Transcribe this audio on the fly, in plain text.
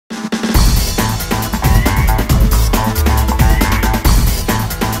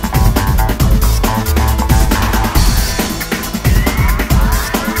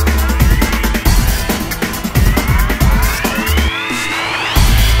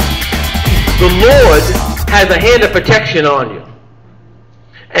the Lord has a hand of protection on you.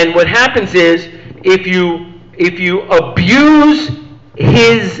 And what happens is, if you abuse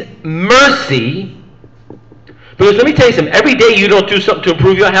His mercy, because let me tell you something, every day you don't do something to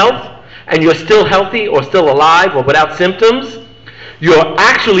improve your health, and you're still healthy or still alive or without symptoms, you're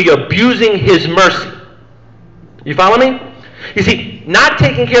actually abusing His mercy. You follow me? You see, not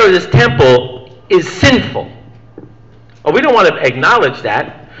taking care of this temple is sinful. Oh, we don't want to acknowledge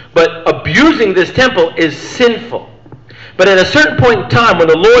that, but abusing this temple is sinful. But at a certain point in time, when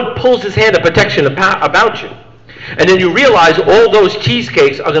the Lord pulls His hand of protection about you, and then you realize all those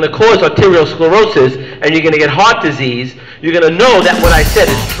cheesecakes are going to cause arterial sclerosis, and you're going to get heart disease, you're going to know that what I said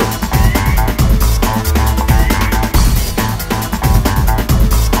is true.